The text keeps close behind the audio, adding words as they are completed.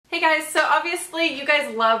guys, so obviously you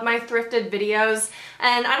guys love my thrifted videos,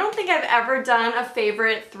 and I don't think I've ever done a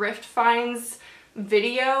favorite thrift finds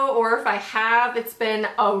video, or if I have, it's been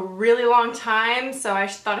a really long time, so I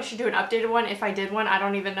thought I should do an updated one. If I did one, I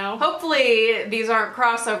don't even know. Hopefully these aren't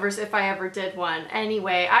crossovers if I ever did one.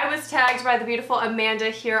 Anyway, I was tagged by the beautiful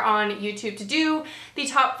Amanda here on YouTube to do the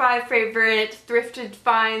top 5 favorite thrifted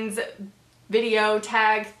finds video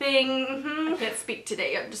tag thing. I can't speak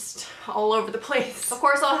today, I'm just all over the place. Of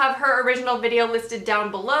course, I'll have her original video listed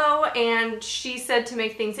down below, and she said to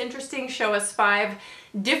make things interesting, show us 5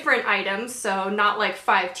 different items, so not like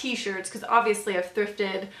 5 t-shirts, because obviously I've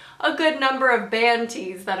thrifted a good number of band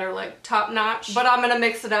tees that are like top notch, but I'm gonna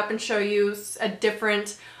mix it up and show you a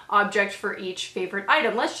different object for each favorite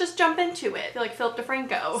item. Let's just jump into it. I feel like Philip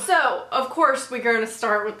DeFranco. So, of course, we're gonna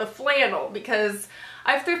start with the flannel, because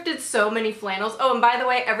I've thrifted so many flannels. Oh, and by the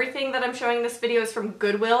way, everything that I'm showing in this video is from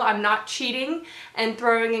Goodwill. I'm not cheating and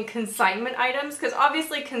throwing in consignment items, because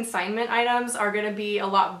obviously consignment items are going to be a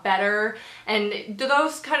lot better, and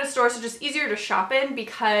those kind of stores are just easier to shop in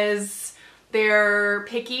because they're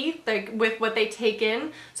picky like with what they take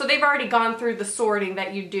in. So they've already gone through the sorting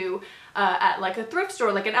that you do at like a thrift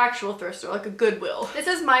store, like an actual thrift store, like a Goodwill. This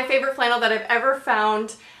is my favorite flannel that I've ever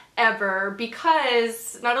found ever,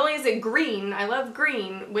 because not only is it green, I love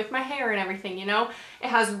green with my hair and everything, you know, it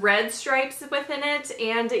has red stripes within it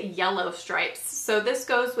and yellow stripes. So this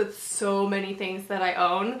goes with so many things that I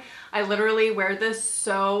own. I literally wear this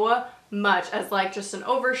so much as like just an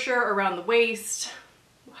overshirt around the waist,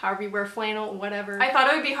 however you wear flannel, whatever. I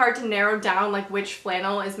thought it would be hard to narrow down like which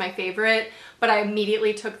flannel is my favorite, but I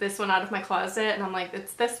immediately took this one out of my closet and I'm like,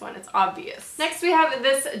 it's this one, it's obvious. Next we have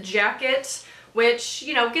this jacket, which,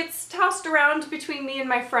 you know, gets tossed around between me and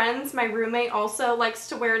my friends. My roommate also likes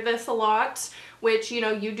to wear this a lot, which, you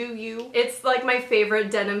know, you do you. It's like my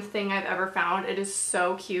favorite denim thing I've ever found. It is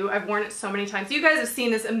so cute. I've worn it so many times. You guys have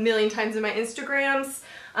seen this a million times in my Instagrams.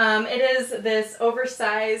 It is this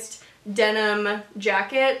oversized denim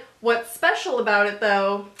jacket. What's special about it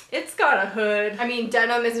though, it's got a hood. I mean,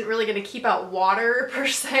 denim isn't really gonna keep out water per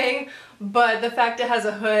se, but the fact it has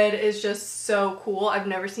a hood is just so cool. I've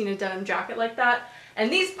never seen a denim jacket like that.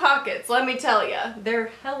 And these pockets, let me tell you,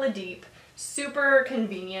 they're hella deep, super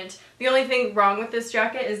convenient. The only thing wrong with this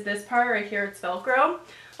jacket is this part right here, it's Velcro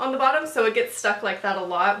on the bottom, so it gets stuck like that a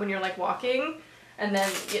lot when you're like walking. And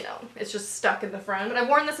then, you know, it's just stuck in the front. But I've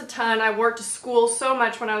worn this a ton. I wore it to school so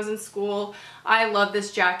much when I was in school. I love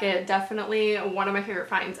this jacket. Definitely one of my favorite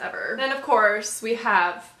finds ever. Then, of course, we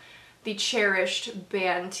have the cherished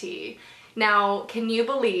band tee. Now, can you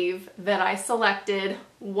believe that I selected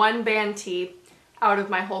one band tee out of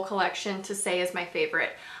my whole collection to say is my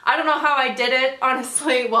favorite? I don't know how I did it,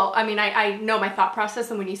 honestly. Well, I mean, I know my thought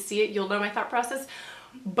process, and when you see it, you'll know my thought process.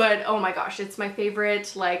 But, oh my gosh, it's my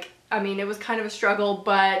favorite. Like, I mean, it was kind of a struggle,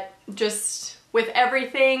 but just with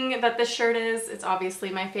everything that this shirt is, it's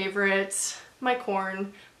obviously my favorite, my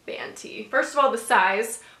Corn band tee. First of all, the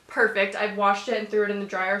size, perfect. I've washed it and threw it in the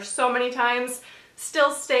dryer so many times.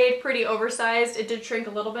 Still stayed pretty oversized. It did shrink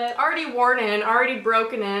a little bit. Already worn in, already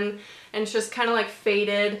broken in, and it's just kind of like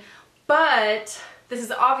faded. But this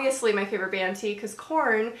is obviously my favorite band tee because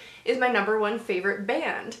Corn is my #1 favorite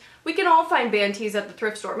band. We can all find band tees at the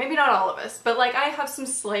thrift store. Maybe not all of us, but like I have some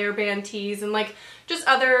Slayer band tees and like just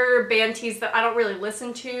other band tees that I don't really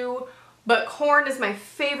listen to. But Corn is my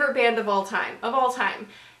favorite band of all time,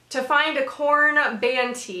 To find a Corn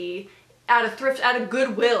band tee at a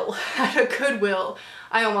Goodwill,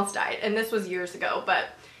 I almost died. And this was years ago, but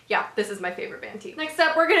yeah, this is my favorite band tee. Next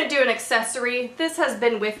up, we're gonna do an accessory. This has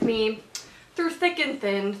been with me through thick and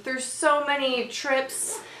thin, through so many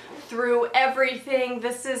trips, through everything.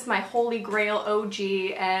 This is my holy grail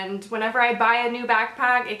OG, and whenever I buy a new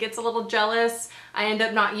backpack, it gets a little jealous. I end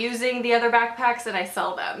up not using the other backpacks and I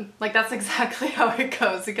sell them. Like, that's exactly how it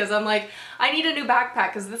goes, because I'm like, I need a new backpack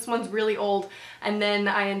because this one's really old, and then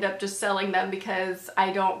I end up just selling them because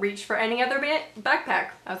I don't reach for any other backpack.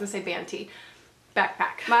 I was gonna say band tee.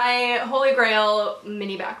 Backpack. My holy grail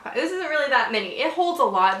mini backpack. This isn't really that mini. It holds a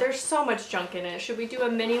lot. There's so much junk in it. Should we do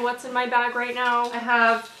a mini what's in my bag right now? I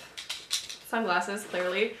have sunglasses,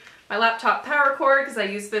 clearly. My laptop power cord, because I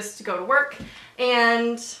use this to go to work.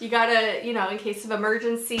 And you gotta, you know, in case of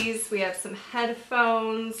emergencies, we have some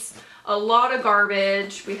headphones, a lot of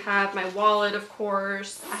garbage. We have my wallet, of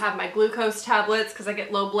course. I have my glucose tablets because I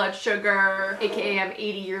get low blood sugar, aka I'm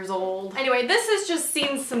 80 years old. Anyway, this has just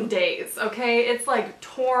seen some days, okay? It's like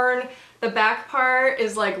torn. The back part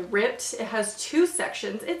is like ripped. It has 2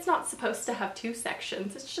 sections. It's not supposed to have 2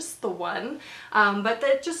 sections. It's just the one. But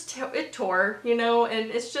it tore, you know, and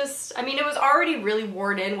it's just, I mean, it was already really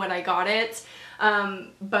worn in when I got it.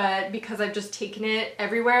 but because I've just taken it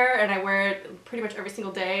everywhere and I wear it pretty much every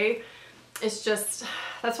single day, it's just,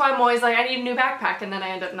 that's why I'm always like, I need a new backpack, and then I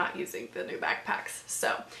end up not using the new backpacks.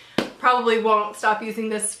 So probably won't stop using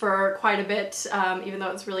this for quite a bit, even though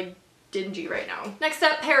it's really dingy right now. Next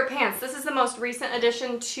up, pair of pants. This is the most recent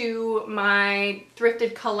addition to my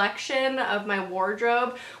thrifted collection of my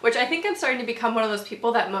wardrobe, which I think I'm starting to become one of those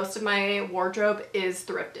people that most of my wardrobe is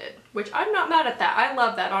thrifted, which I'm not mad at that. I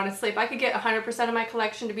love that, honestly. If I could get 100% of my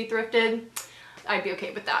collection to be thrifted, I'd be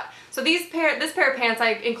okay with that. So this pair of pants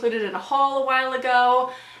I included in a haul a while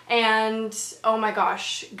ago, and oh my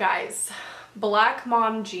gosh, guys, black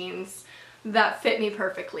mom jeans that fit me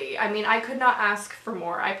perfectly. I mean, I could not ask for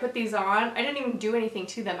more. I put these on. I didn't even do anything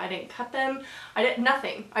to them. I didn't cut them. I did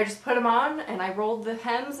nothing. I just put them on and I rolled the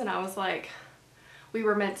hems and I was like, we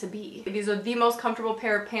were meant to be. These are the most comfortable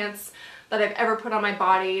pair of pants that I've ever put on my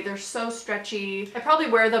body. They're so stretchy. I probably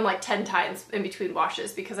wear them like 10 times in between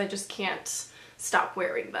washes because I just can't stop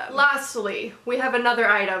wearing them. Lastly, we have another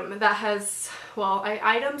item that has, well,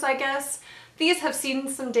 items, I guess. These have seen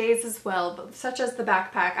some days as well, but such as the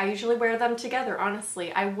backpack. I usually wear them together,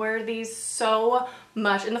 honestly. I wear these so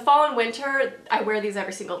much. In the fall and winter, I wear these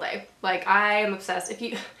every single day. Like, I am obsessed. If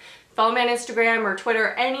you follow me on Instagram or Twitter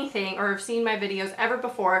or anything, or have seen my videos ever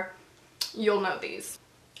before, you'll know these.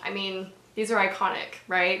 I mean, these are iconic,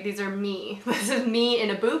 right? These are me. This is me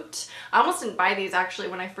in a boot. I almost didn't buy these actually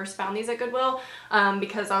when I first found these at Goodwill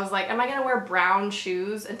because I was like, am I gonna wear brown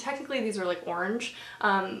shoes? And technically these are like orange.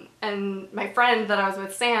 And my friend that I was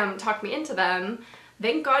with, Sam, talked me into them.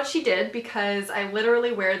 Thank God she did, because I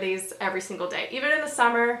literally wear these every single day. Even in the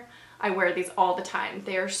summer, I wear these all the time.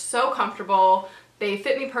 They are so comfortable. They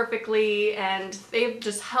fit me perfectly and they've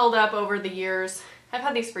just held up over the years. I've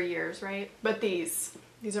had these for years, right? But these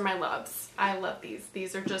are my loves. I love these.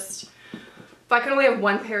 These are just, if I could only have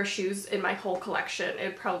one pair of shoes in my whole collection,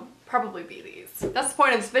 it'd probably be these. That's the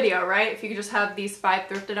point of this video, right? If you could just have these 5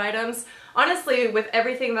 thrifted items. Honestly, with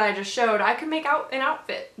everything that I just showed, I could make out an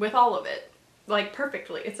outfit with all of it. Like,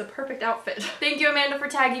 perfectly. It's a perfect outfit. Thank you, Amanda, for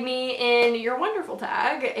tagging me in your wonderful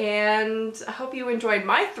tag, and I hope you enjoyed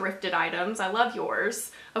my thrifted items. I love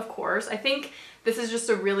yours, of course. I think this is just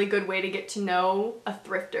a really good way to get to know a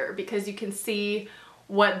thrifter, because you can see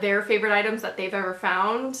what their favorite items that they've ever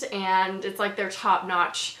found, and it's like their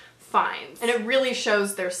top-notch finds, and it really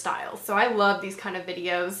shows their style. So I love these kind of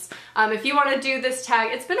videos. If you want to do this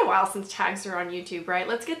tag, it's been a while since tags are on YouTube, right?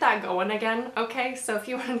 Let's get that going again, okay? So if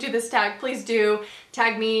you want to do this tag, please do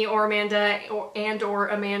tag me or Amanda or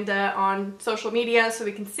Amanda on social media so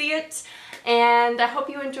we can see it. And I hope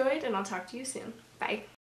you enjoyed, and I'll talk to you soon. Bye.